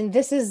 So, I mean,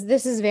 this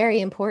is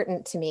very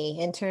important to me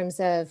in terms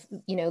of,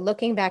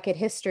 looking back at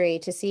history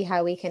to see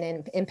how we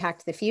can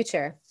impact the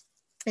future.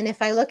 And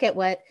if I look at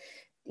what,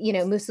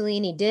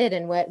 Mussolini did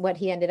and what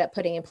he ended up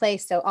putting in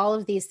place. So all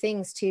of these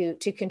things to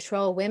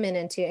control women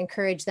and to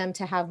encourage them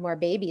to have more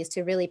babies,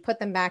 to really put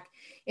them back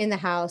in the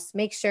house,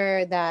 make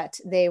sure that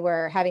they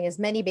were having as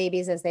many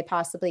babies as they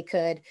possibly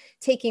could,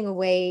 taking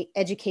away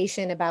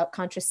education about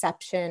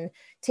contraception,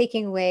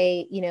 taking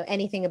away,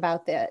 anything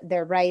about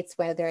their rights,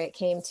 whether it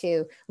came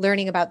to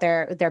learning about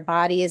their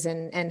bodies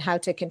and how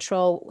to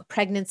control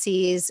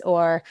pregnancies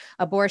or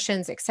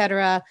abortions,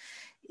 etc.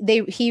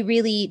 He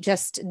really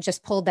just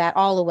pulled that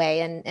all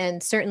away,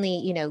 and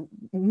certainly,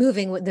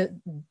 moving with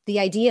the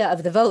idea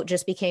of the vote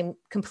just became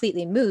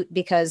completely moot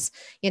because,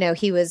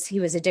 he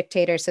was a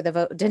dictator. So the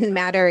vote didn't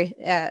matter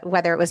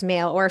whether it was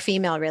male or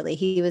female, really.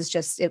 He was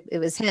just, it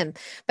was him.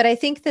 But I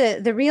think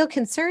the real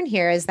concern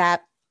here is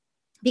that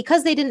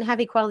because they didn't have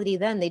equality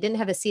then, they didn't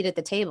have a seat at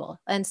the table.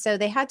 And so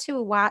they had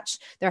to watch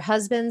their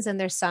husbands and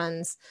their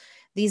sons,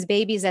 these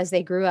babies as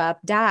they grew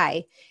up,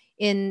 die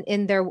in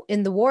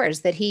the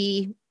wars that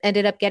he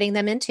ended up getting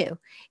them into.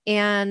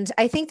 And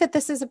I think that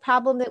this is a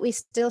problem that we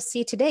still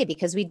see today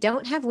because we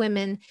don't have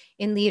women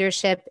in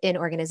leadership in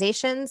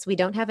organizations. We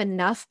don't have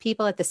enough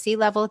people at the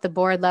C-level, at the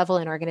board level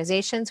in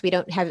organizations. We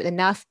don't have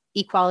enough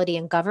equality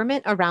in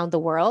government around the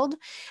world.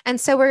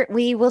 And so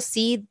we will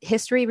see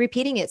history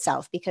repeating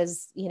itself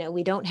because,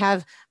 we don't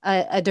have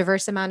a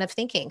diverse amount of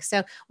thinking.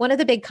 So one of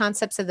the big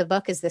concepts of the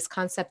book is this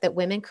concept that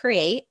women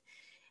create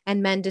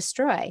and men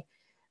destroy.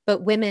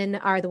 But women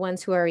are the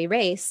ones who are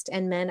erased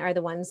and men are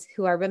the ones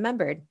who are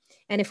remembered.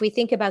 And if we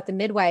think about the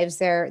midwives,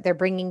 they're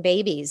bringing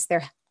babies,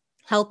 they're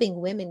helping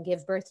women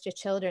give birth to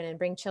children and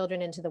bring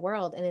children into the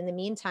world. And in the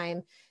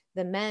meantime,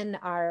 the men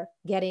are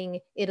getting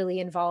Italy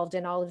involved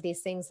in all of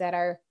these things that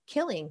are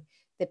killing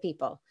the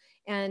people.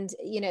 And,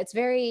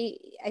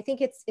 I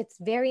think it's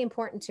very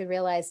important to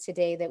realize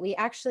today that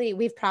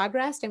we've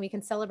progressed and we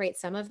can celebrate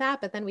some of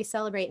that, but then we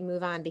celebrate and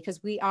move on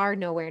because we are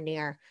nowhere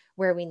near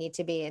where we need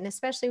to be. And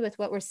especially with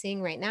what we're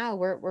seeing right now,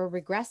 we're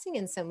regressing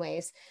in some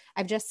ways.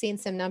 I've just seen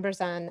some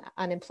numbers on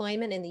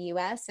unemployment in the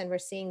US, and we're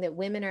seeing that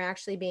women are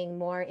actually being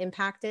more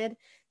impacted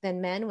than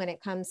men when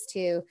it comes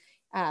to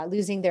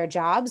losing their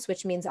jobs,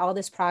 which means all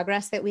this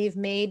progress that we've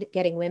made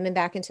getting women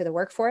back into the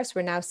workforce.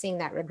 We're now seeing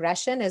that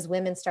regression as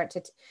women start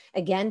to,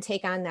 again,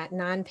 take on that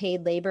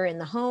non-paid labor in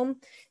the home,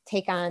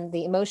 take on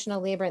the emotional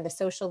labor and the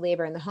social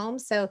labor in the home.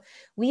 So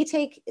we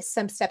take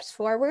some steps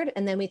forward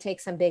and then we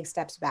take some big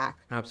steps back.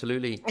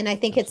 Absolutely. And I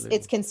think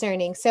it's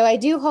concerning. So I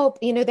do hope,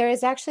 there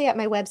is actually at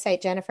my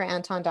website,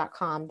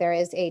 jenniferanton.com, there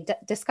is a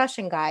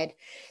discussion guide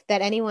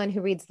that anyone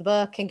who reads the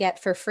book can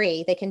get for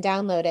free. They can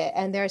download it.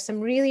 And there are some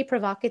really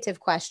provocative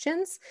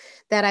questions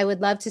that I would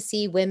love to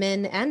see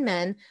women and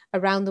men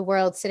around the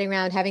world sitting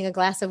around having a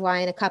glass of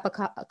wine, a cup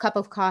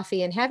of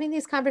coffee, and having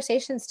these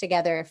conversations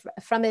together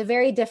from a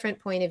very different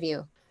point of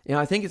view. Yeah,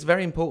 I think it's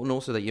very important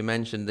also that you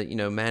mentioned that,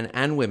 men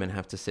and women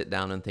have to sit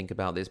down and think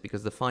about this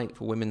because the fight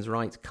for women's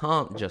rights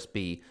can't just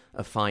be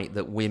a fight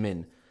that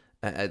women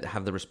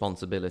have the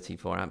responsibility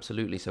for.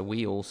 Absolutely. So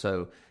we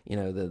also,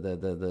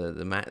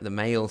 the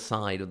male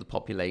side of the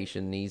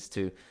population needs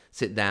to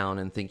sit down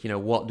and think,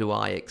 what do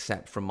I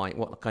accept from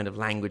what kind of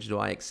language do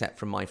I accept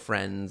from my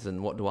friends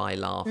and what do I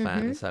laugh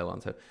at and so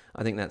on. So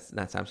I think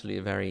that's absolutely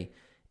a very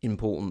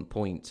important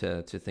point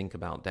to think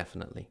about,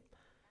 definitely.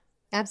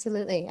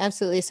 Absolutely.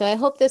 Absolutely. So I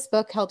hope this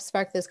book helps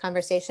spark those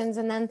conversations.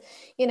 And then,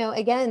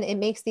 again, it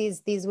makes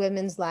these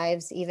women's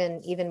lives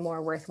even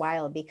more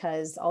worthwhile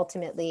because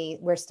ultimately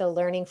we're still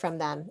learning from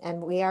them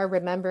and we are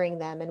remembering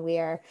them. And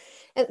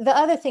the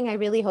other thing I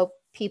really hope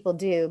people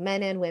do,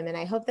 men and women,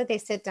 I hope that they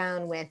sit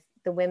down with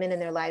the women in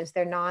their lives,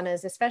 their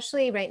nanas,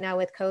 especially right now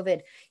with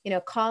COVID,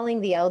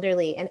 calling the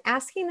elderly and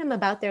asking them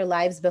about their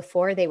lives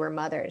before they were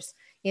mothers.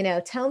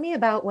 Tell me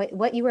about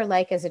what you were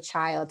like as a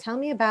child. Tell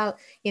me about,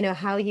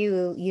 how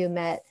you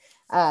met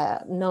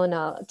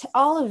Nona.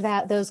 All of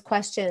that, those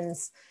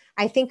questions,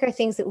 I think are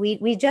things that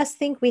we just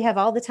think we have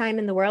all the time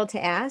in the world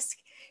to ask.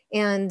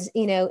 And,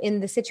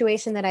 in the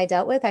situation that I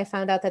dealt with, I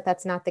found out that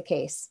that's not the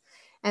case.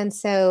 And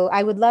so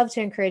I would love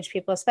to encourage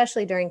people,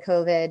 especially during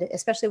COVID,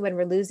 especially when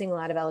we're losing a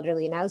lot of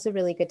elderly. Now's a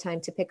really good time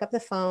to pick up the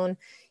phone,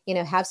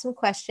 have some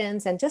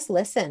questions and just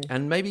listen.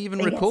 And maybe even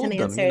record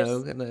them,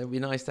 and it'd be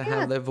nice to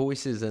have their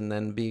voices and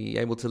then be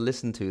able to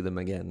listen to them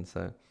again.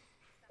 So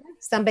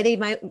somebody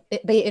might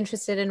be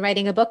interested in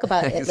writing a book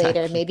about it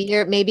later. Maybe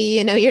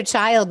your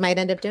child might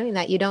end up doing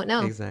that. You don't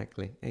know.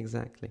 Exactly.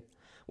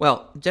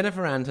 Well,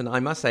 Jennifer Anton, I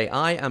must say,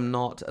 I am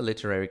not a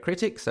literary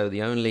critic, so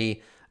the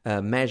only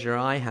measure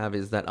I have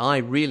is that I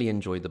really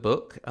enjoyed the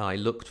book. I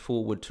looked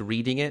forward to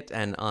reading it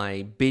and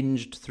I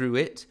binged through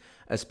it,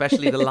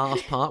 especially the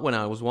last part when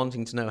I was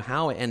wanting to know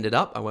how it ended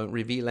up. I won't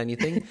reveal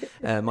anything.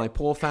 My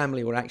poor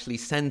family were actually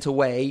sent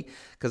away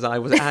because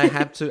I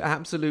had to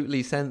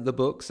absolutely send the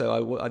book,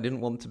 so I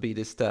didn't want to be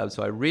disturbed.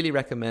 So I really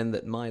recommend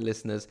that my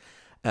listeners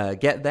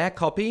get their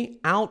copy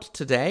out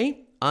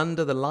today,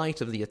 Under the Light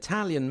of the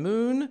Italian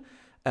Moon.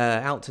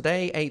 Out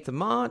today, 8th of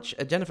March.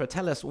 Jennifer,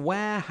 tell us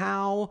where,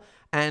 how,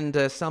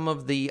 and some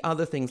of the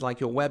other things like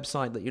your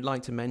website that you'd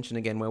like to mention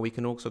again, where we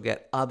can also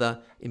get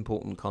other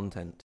important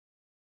content.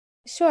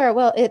 Sure.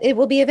 Well, it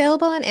will be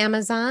available on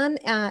Amazon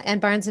and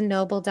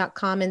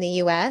barnesandnoble.com in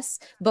the US,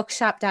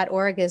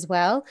 bookshop.org as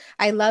well.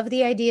 I love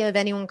the idea of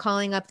anyone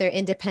calling up their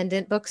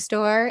independent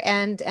bookstore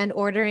and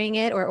ordering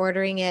it, or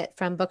ordering it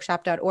from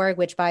bookshop.org,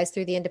 which buys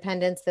through the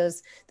independents.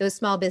 Those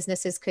small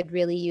businesses could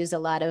really use a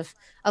lot of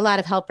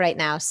help right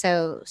now.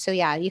 So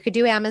yeah, you could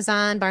do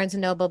Amazon, Barnes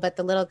and Noble, but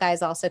the little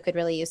guys also could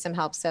really use some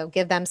help. So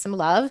give them some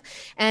love.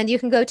 And you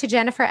can go to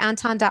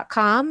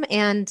jenniferanton.com,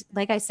 and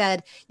like I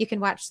said, you can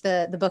watch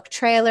the book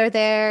trailer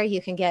there.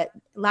 You can get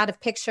a lot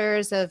of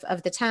pictures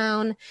of the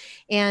town,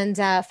 and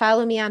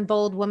follow me on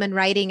Bold Woman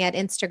Writing at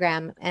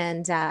Instagram.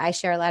 And I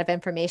share a lot of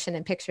information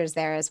and pictures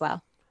there as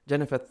well.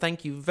 Jennifer,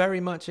 thank you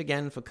very much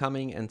again for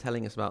coming and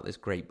telling us about this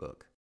great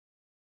book.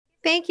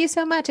 Thank you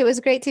so much. It was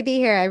great to be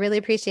here. I really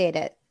appreciate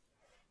it.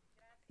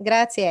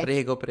 Grazie.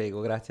 Prego,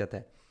 grazie a te.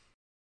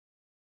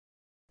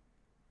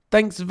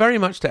 Thanks very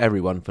much to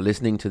everyone for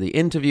listening to the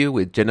interview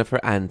with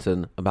Jennifer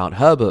Anton about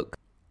her book,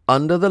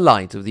 Under the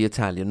Light of the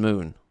Italian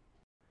Moon.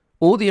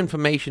 All the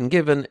information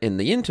given in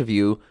the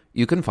interview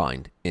you can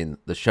find in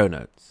the show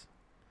notes.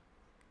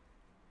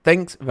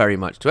 Thanks very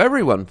much to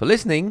everyone for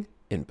listening,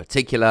 in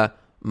particular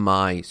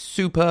my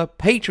super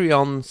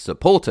Patreon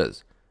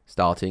supporters,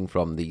 starting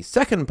from the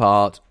second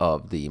part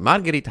of the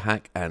Margherita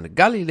Hack and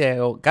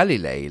Galileo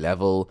Galilei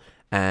level,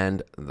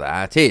 and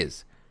that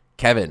is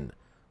Kevin,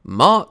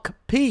 Mark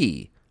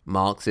P,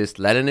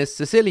 Marxist-Leninist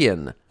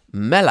Sicilian,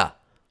 Mela,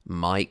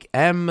 Mike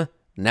M,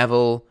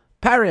 Neville,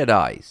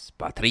 Paradise,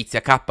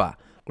 Patrizia K,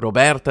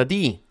 Roberta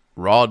D,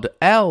 Rod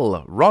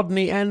L,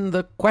 Rodney N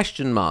the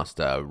Question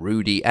Master,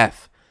 Rudy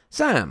F,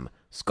 Sam,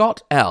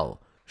 Scott L,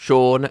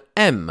 Sean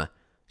M,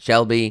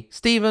 Shelby,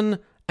 Stephen,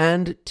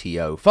 and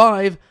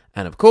TO5,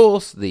 and of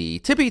course the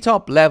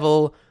tippy-top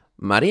level,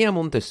 Maria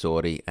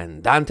Montessori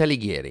and Dante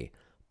Alighieri,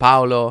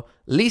 Paolo,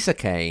 Lisa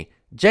K,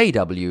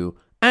 JW,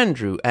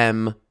 Andrew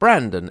M,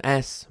 Brandon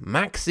S,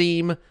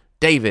 Maxime,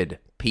 David,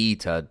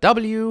 Peter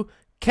W,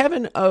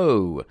 Kevin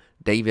O,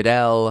 David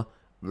L,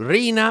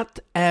 Rinat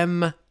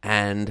M,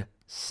 and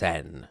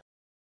Sen.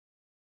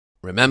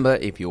 Remember,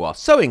 if you are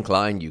so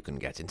inclined, you can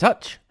get in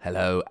touch,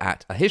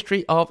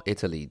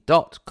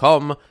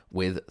 hello@ahistoryofitaly.com,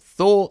 with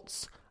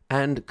thoughts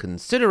and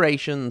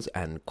considerations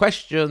and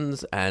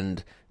questions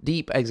and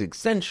deep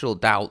existential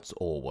doubts,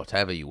 or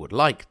whatever you would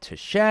like to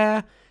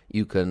share.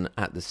 You can,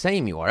 at the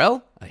same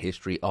URL,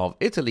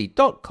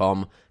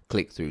 ahistoryofitaly.com,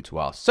 click through to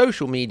our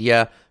social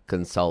media,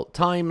 consult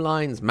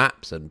timelines,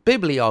 maps, and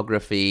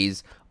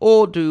bibliographies,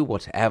 or do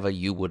whatever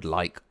you would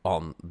like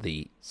on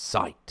the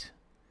site.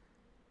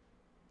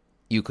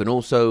 You can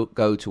also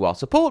go to our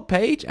support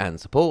page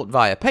and support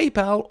via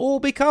PayPal, or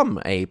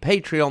become a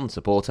Patreon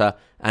supporter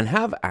and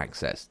have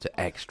access to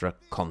extra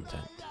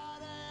content.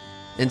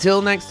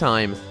 Until next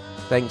time,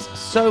 thanks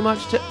so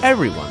much to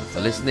everyone for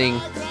listening,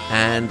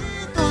 and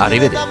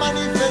arrivederci.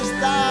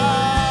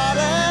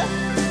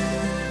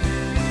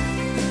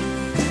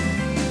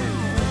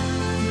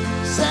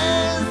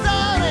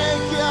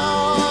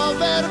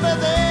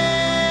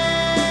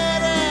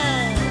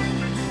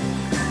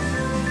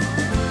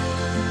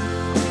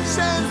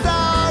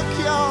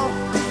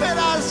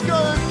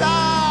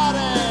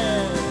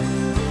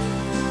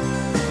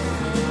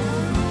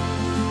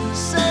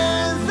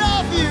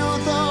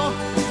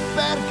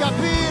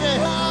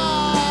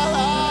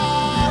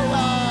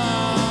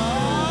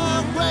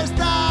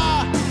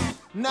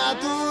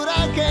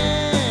 Natura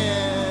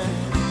che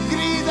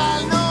grida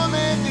il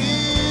nome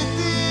di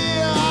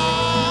Dio,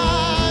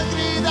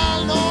 grida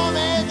il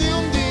nome di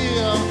un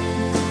Dio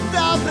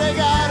da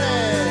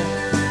pregare.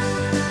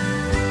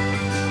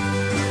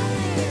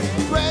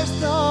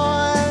 Questo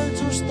è il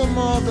giusto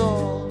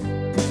modo,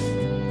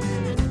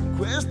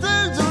 questo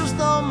è il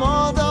giusto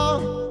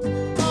modo,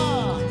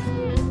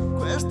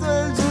 questo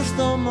è il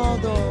giusto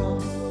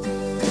modo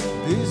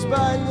di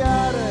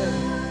sbagliare.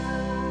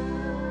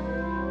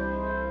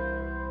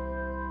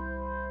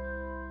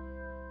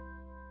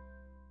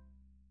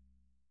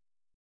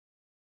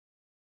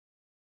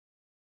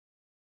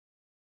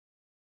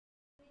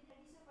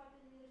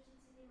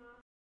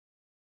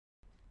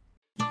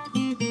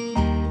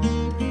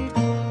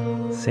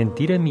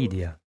 Sentire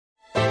Media.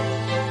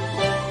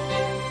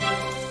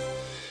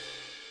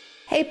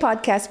 Hey,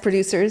 podcast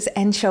producers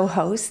and show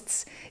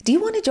hosts. Do you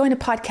want to join a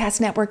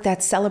podcast network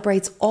that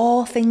celebrates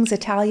all things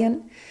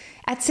Italian?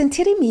 At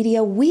Sentire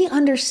Media, we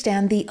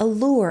understand the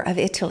allure of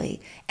Italy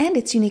and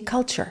its unique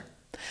culture.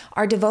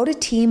 Our devoted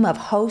team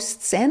of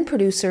hosts and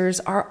producers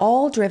are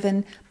all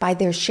driven by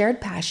their shared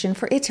passion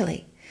for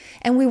Italy.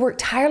 And we work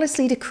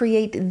tirelessly to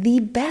create the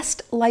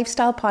best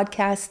lifestyle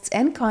podcasts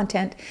and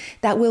content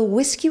that will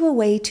whisk you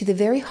away to the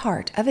very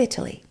heart of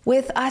Italy.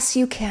 With us,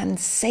 you can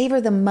savor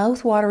the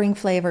mouth-watering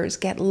flavors,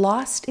 get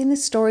lost in the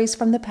stories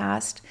from the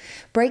past,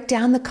 break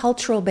down the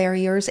cultural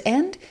barriers,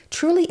 and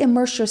truly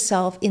immerse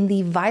yourself in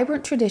the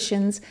vibrant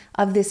traditions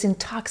of this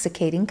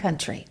intoxicating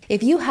country.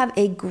 If you have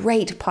a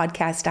great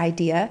podcast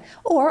idea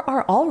or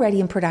are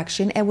already in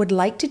production and would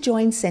like to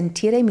join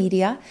Sentire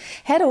Media,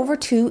 head over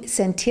to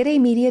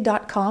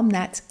sentiremedia.com,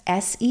 that's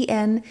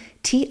SENTIRE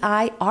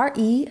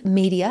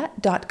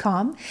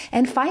media.com,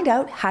 and find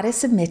out how to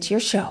submit your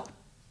show.